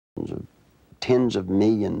of tens of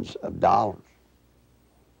millions of dollars,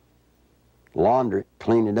 launder it,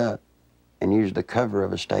 clean it up, and use the cover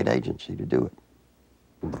of a state agency to do it.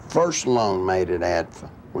 The first loan made at ADFA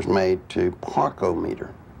was made to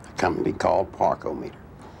Parkometer, a company called Parkometer.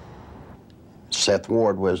 Seth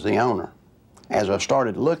Ward was the owner. As I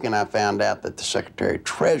started looking, I found out that the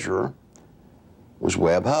Secretary-Treasurer was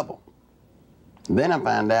Webb Hubbell. Then I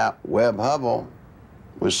found out Webb Hubbell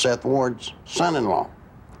was Seth Ward's son-in-law.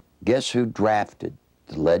 Guess who drafted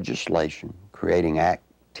the legislation creating Act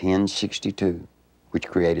 1062, which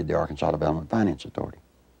created the Arkansas Development Finance Authority?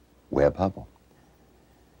 Webb Hubbell.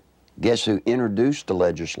 Guess who introduced the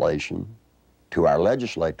legislation to our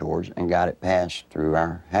legislators and got it passed through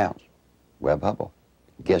our House? Webb Hubbell.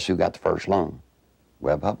 Guess who got the first loan?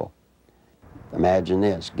 Webb Hubbell. Imagine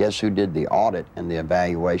this. Guess who did the audit and the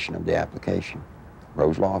evaluation of the application?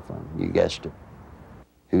 Rose Law Firm. You guessed it.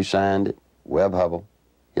 Who signed it? Webb Hubbell,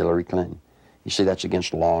 Hillary Clinton. You see, that's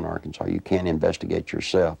against the law in Arkansas. You can't investigate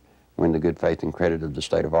yourself when the good faith and credit of the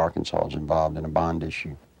state of Arkansas is involved in a bond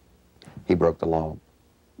issue. He broke the law.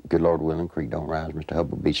 Good Lord willing, creek don't rise. Mr.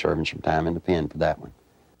 Hubbell will be serving some time in the pen for that one.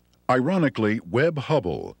 Ironically, Webb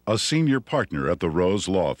Hubbell, a senior partner at the Rose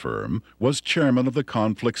Law Firm, was chairman of the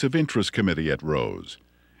Conflicts of Interest Committee at Rose.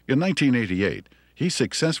 In 1988, he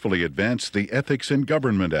successfully advanced the Ethics in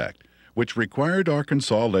Government Act, which required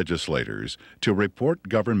Arkansas legislators to report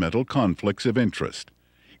governmental conflicts of interest.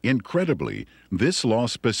 Incredibly, this law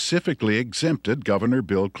specifically exempted Governor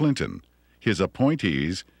Bill Clinton, his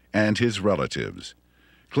appointees, and his relatives.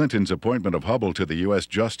 Clinton's appointment of Hubbell to the U.S.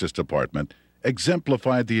 Justice Department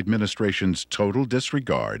exemplified the administration's total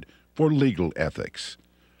disregard for legal ethics.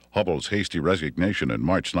 Hubbell's hasty resignation in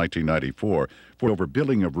March 1994 for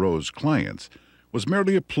overbilling of Rose clients was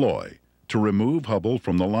merely a ploy to remove Hubbell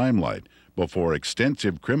from the limelight before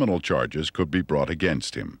extensive criminal charges could be brought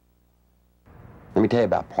against him. Let me tell you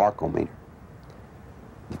about Parkometer.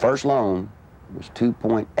 The first loan was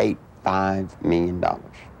 $2.85 million.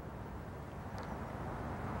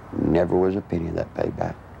 Never was a penny of that paid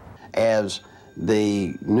back. As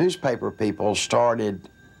the newspaper people started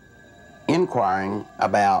inquiring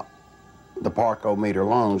about the Parkometer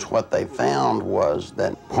loans, what they found was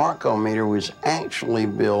that Parkometer was actually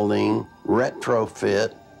building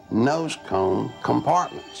retrofit nose cone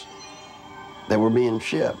compartments that were being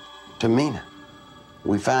shipped to MENA.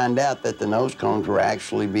 We find out that the nose cones were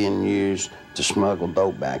actually being used to smuggle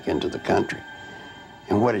dope back into the country.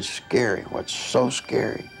 And what is scary, what's so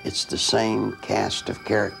scary, it's the same cast of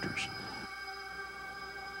characters.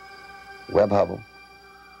 Webb Hubbell,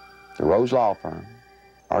 the Rose Law Firm,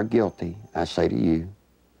 are guilty, I say to you,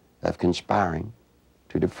 of conspiring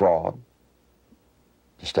to defraud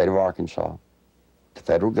the state of Arkansas, the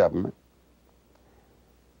federal government,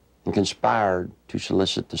 and conspired to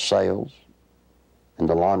solicit the sales and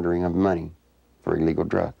the laundering of money for illegal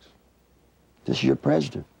drugs. This is your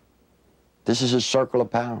president. This is his circle of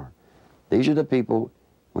power. These are the people,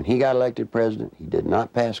 when he got elected president, he did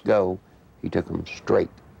not pass go. He took them straight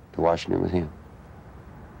to Washington with him.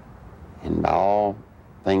 And by all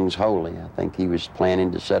things holy, I think he was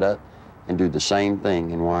planning to set up and do the same thing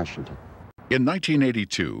in Washington. In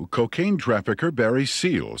 1982, cocaine trafficker Barry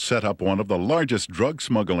Seal set up one of the largest drug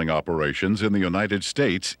smuggling operations in the United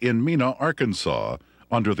States in Mena, Arkansas,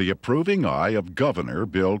 under the approving eye of Governor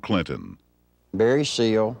Bill Clinton. Barry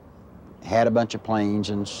Seal had a bunch of planes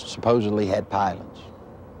and supposedly had pilots.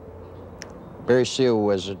 Barry Seal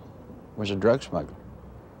was a drug smuggler.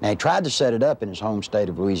 Now, he tried to set it up in his home state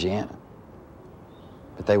of Louisiana,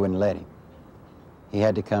 but they wouldn't let him. He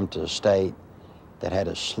had to come to a state that had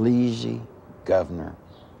a sleazy governor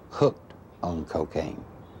hooked on cocaine,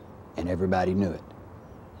 and everybody knew it.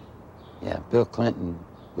 Yeah, Bill Clinton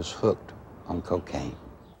was hooked on cocaine.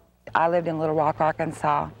 I lived in Little Rock,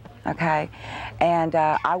 Arkansas, okay? And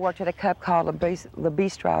I worked at a club called Le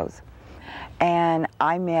Bistro's, and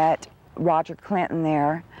I met Roger Clinton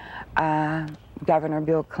there, Governor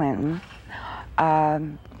Bill Clinton,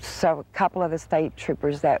 so a couple of the state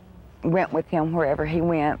troopers that went with him wherever he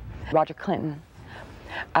went. Roger Clinton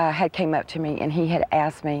had came up to me and he had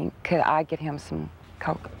asked me, could I get him some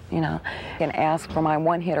coke, you know, and asked for my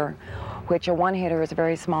one-hitter, which a one-hitter is a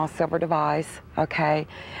very small silver device, okay,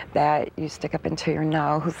 that you stick up into your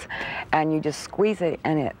nose and you just squeeze it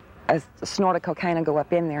and a snort of cocaine will go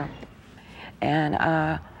up in there. And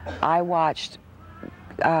I watched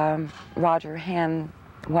Roger hand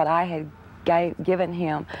what I had given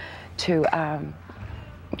him to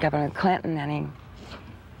Governor Clinton, and he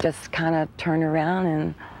just kind of turned around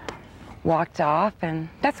and walked off, and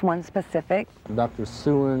that's one specific. Dr.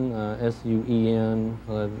 Suen, S-U-E-N,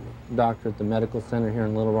 doctor at the medical center here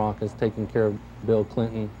in Little Rock, is taking care of Bill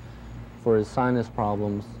Clinton for his sinus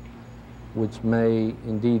problems, which may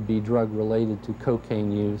indeed be drug-related to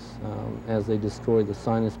cocaine use as they destroy the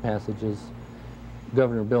sinus passages.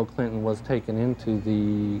 Governor Bill Clinton was taken into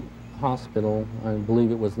the hospital, I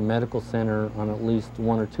believe it was the medical center, on at least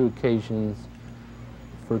 1 or 2 occasions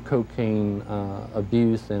for cocaine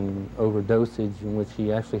abuse and overdosage, in which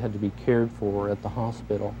he actually had to be cared for at the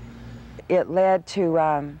hospital. It led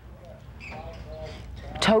to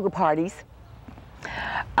toga parties.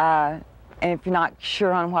 And if you're not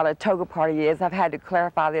sure on what a toga party is, I've had to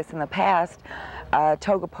clarify this in the past. A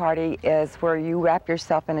toga party is where you wrap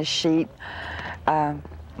yourself in a sheet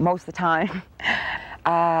most of the time.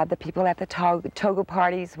 The people at the toga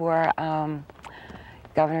parties were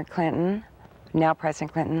Governor Clinton, now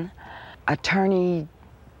President Clinton, Attorney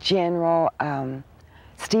General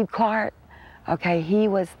Steve Clark. Okay, he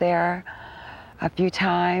was there a few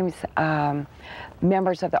times.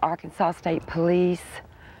 Members of the Arkansas State Police,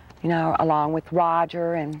 you know, along with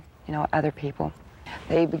Roger and, you know, other people.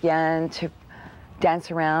 They began to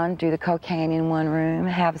dance around, do the cocaine in one room,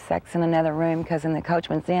 have sex in another room, because in the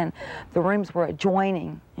Coachman's Inn, the rooms were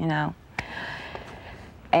adjoining, you know.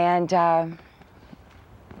 And to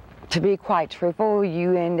be quite truthful,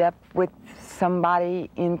 you end up with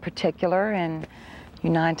somebody in particular, and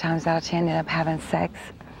you 9 times out of 10 end up having sex.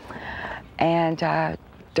 And there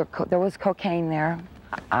was cocaine there.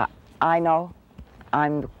 I know.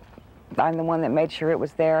 I'm the one that made sure it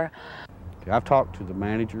was there. I've talked to the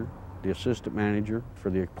manager, the assistant manager for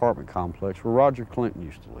the apartment complex where Roger Clinton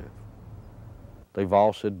used to live. They've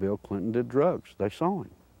all said Bill Clinton did drugs. They saw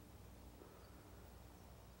him.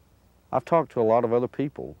 I've talked to a lot of other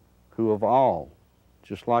people who have all,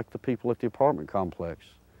 just like the people at the apartment complex,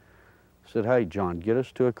 said, hey, John, get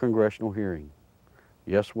us to a congressional hearing.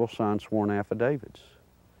 Yes, we'll sign sworn affidavits.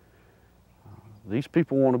 These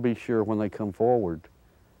people want to be sure when they come forward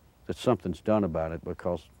that something's done about it,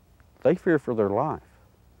 because they fear for their life,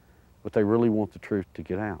 but they really want the truth to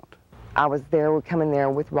get out. I was there, we're coming there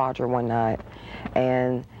with Roger one night,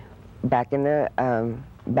 and back in the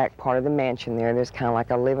back part of the mansion there's kind of like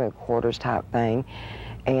a living quarters type thing,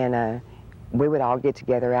 and we would all get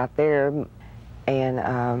together out there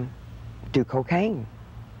and do cocaine,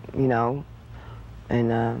 you know,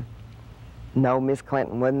 and no, Miss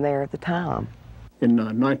Clinton wasn't there at the time. In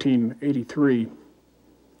 1983,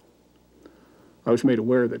 I was made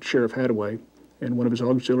aware that Sheriff Hadaway and one of his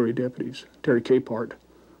auxiliary deputies, Terry Capehart,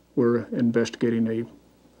 were investigating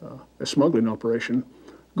a smuggling operation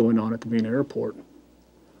going on at the Mena Airport.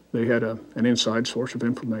 They had an inside source of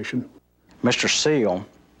information. Mr. Seal,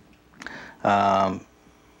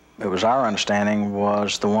 it was our understanding,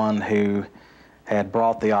 was the one who had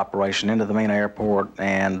brought the operation into the Mena Airport,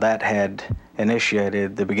 and that had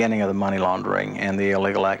initiated the beginning of the money laundering and the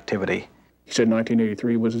illegal activity. He said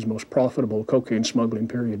 1983 was his most profitable cocaine smuggling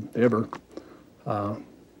period ever.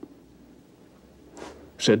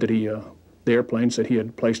 Said that the airplanes that he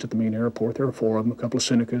had placed at the Mena Airport, there were 4 of them, a couple of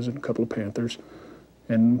Senecas and a couple of Panthers,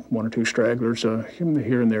 and 1 or 2 stragglers,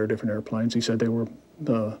 here and there, different airplanes. He said they were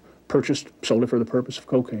purchased solely for the purpose of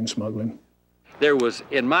cocaine smuggling. There was,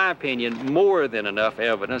 in my opinion, more than enough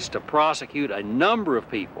evidence to prosecute a number of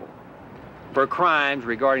people for crimes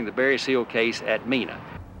regarding the Barry Seal case at Mena.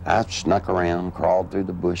 I snuck around, crawled through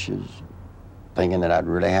the bushes, thinking that I'd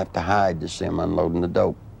really have to hide to see them unloading the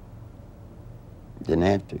dope. Didn't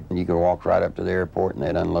have to. You could walk right up to the airport and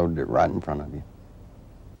they'd unload it right in front of you.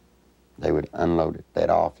 They would unload it, they'd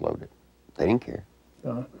offload it. They didn't care.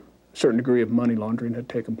 A certain degree of money laundering had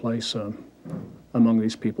taken place among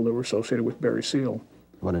these people that were associated with Barry Seal.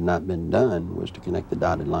 What had not been done was to connect the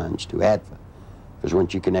dotted lines to ADFA. Because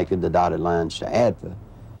once you connected the dotted lines to ADFA,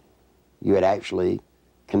 you had actually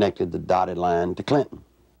connected the dotted line to Clinton.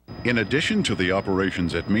 In addition to the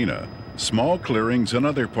operations at Mena, small clearings in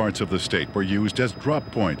other parts of the state were used as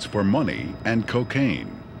drop points for money and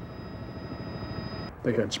cocaine.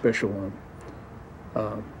 They had special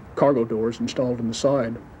cargo doors installed in the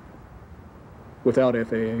side without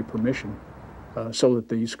FAA permission, so that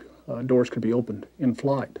these doors could be opened in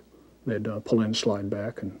flight. They'd pull in, slide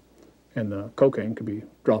back, and the cocaine could be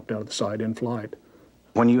dropped out of the side in flight.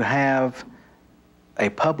 When you have a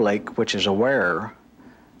public which is aware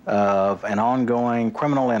of an ongoing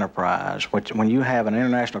criminal enterprise, when you have an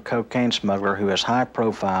international cocaine smuggler who is high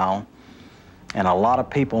profile, and a lot of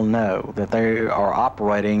people know that they are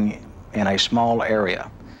operating in a small area.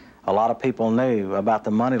 A lot of people knew about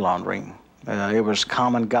the money laundering. It was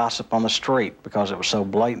common gossip on the street because it was so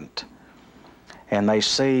blatant. and they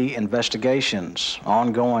see investigations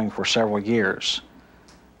ongoing for several years,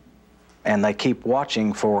 and they keep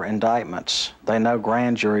watching for indictments. They know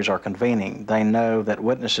grand juries are convening. They know that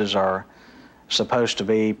witnesses are supposed to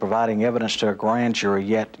be providing evidence to a grand jury,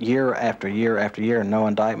 yet year after year after year, no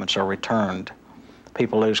indictments are returned.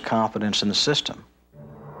 People lose confidence in the system.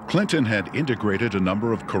 Clinton had integrated a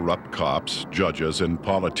number of corrupt cops, judges, and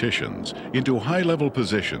politicians into high-level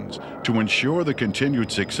positions to ensure the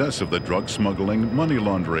continued success of the drug smuggling, money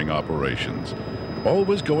laundering operations. All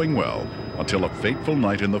was going well until a fateful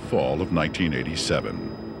night in the fall of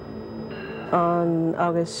 1987. On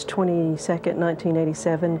August 22nd,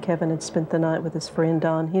 1987, Kevin had spent the night with his friend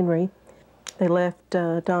Don Henry. They left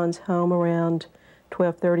Don's home around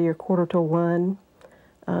 12:30 or quarter to 1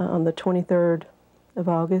 on the 23rd of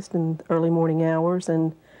August in early morning hours,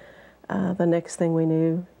 and the next thing we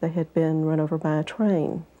knew, they had been run over by a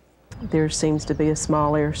train. There seems to be a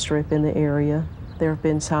small airstrip in the area. There have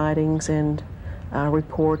been sightings and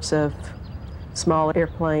reports of small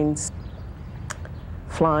airplanes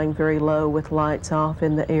flying very low with lights off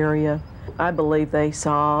in the area. I believe they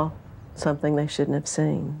saw something they shouldn't have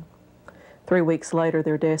seen. 3 weeks later,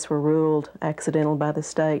 their deaths were ruled accidental by the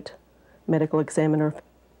state medical examiner,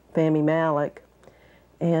 Fahmy Malak,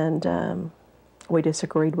 and we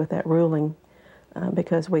disagreed with that ruling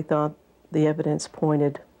because we thought the evidence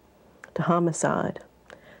pointed to homicide.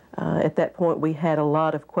 At that point, we had a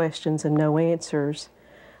lot of questions and no answers,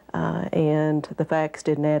 and the facts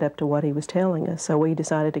didn't add up to what he was telling us, so we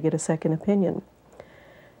decided to get a second opinion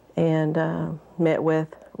and met with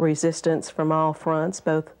resistance from all fronts,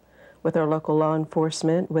 both with our local law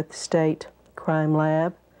enforcement, with the state crime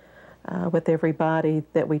lab, with everybody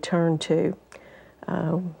that we turned to.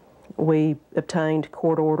 We obtained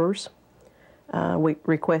court orders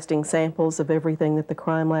requesting samples of everything that the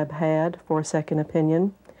crime lab had for a second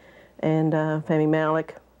opinion, and Fahmy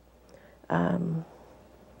Malak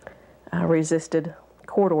resisted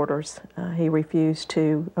court orders. He refused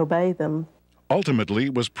to obey them. Ultimately,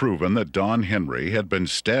 it was proven that Don Henry had been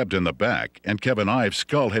stabbed in the back and Kevin Ives'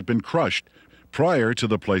 skull had been crushed prior to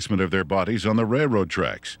the placement of their bodies on the railroad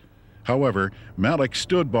tracks. However, Malak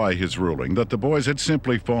stood by his ruling that the boys had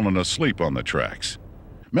simply fallen asleep on the tracks.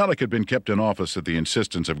 Malak had been kept in office at the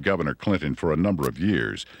insistence of Governor Clinton for a number of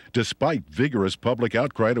years, despite vigorous public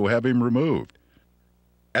outcry to have him removed.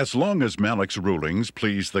 As long as Malak's rulings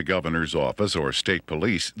pleased the governor's office or state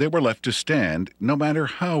police, they were left to stand, no matter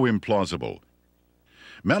how implausible.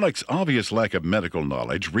 Malak's obvious lack of medical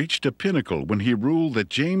knowledge reached a pinnacle when he ruled that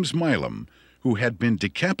James Milam, who had been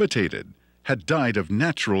decapitated, had died of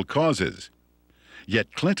natural causes.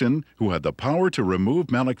 Yet Clinton, who had the power to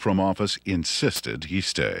remove Malak from office, insisted he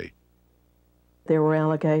stay. There were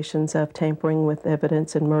allegations of tampering with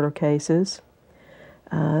evidence in murder cases.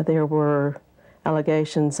 There were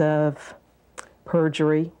allegations of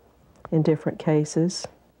perjury in different cases.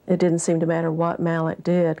 It didn't seem to matter what Malak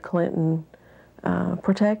did, Clinton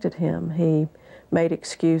protected him. He made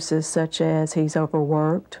excuses such as he's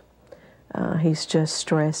overworked, he's just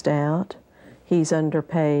stressed out, he's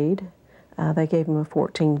underpaid. They gave him a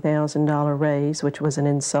 $14,000 raise, which was an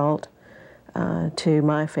insult to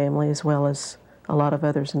my family as well as a lot of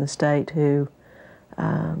others in the state who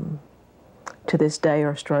to this day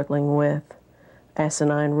are struggling with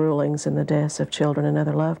asinine rulings in the deaths of children and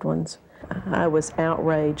other loved ones. I was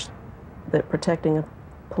outraged that protecting a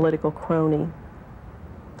political crony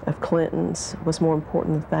of Clinton's was more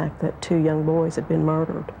important than the fact that 2 young boys had been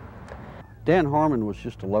murdered. Dan Harmon was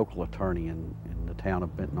just a local attorney in the town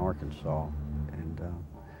of Benton, Arkansas. And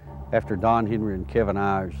after Don Henry and Kevin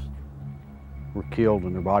Ives were killed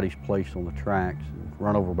and their bodies placed on the tracks and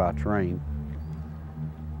run over by a train,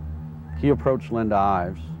 he approached Linda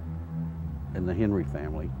Ives and the Henry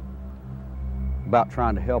family about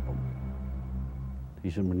trying to help them.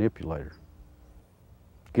 He's a manipulator.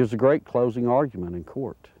 Gives a great closing argument in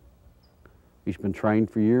court. He's been trained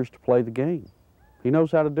for years to play the game. He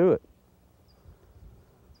knows how to do it.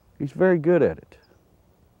 He's very good at it.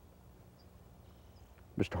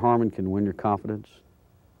 Mr. Harmon can win your confidence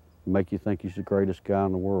and make you think he's the greatest guy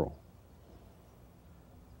in the world.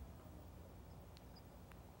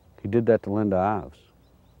 He did that to Linda Ives.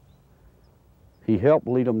 He helped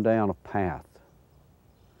lead them down a path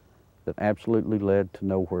that absolutely led to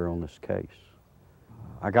nowhere on this case.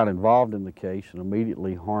 I got involved in the case, and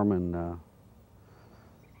immediately Harmon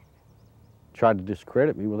tried to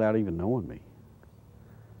discredit me without even knowing me.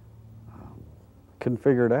 Couldn't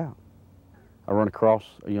figure it out. I run across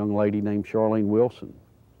a young lady named Charlene Wilson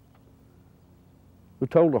who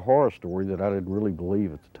told a horror story that I didn't really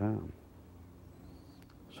believe at the time.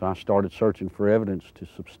 So I started searching for evidence to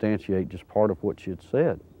substantiate just part of what she had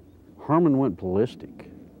said. Harmon went ballistic.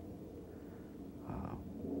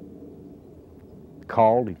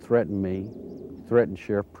 Called, he threatened me, threatened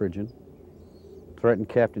Sheriff Pridgeon, threatened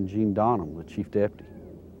Captain Gene Donham, the chief deputy.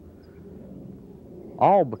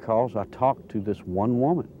 All because I talked to this one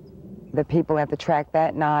woman. The people at the track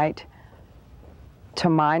that night, to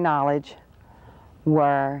my knowledge,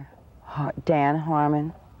 were Dan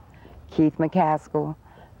Harmon, Keith McCaskill,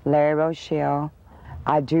 Larry Rochelle.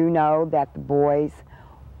 I do know that the boys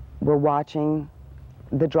were watching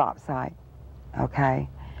the drop site, okay?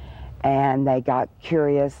 And they got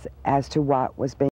curious as to what was being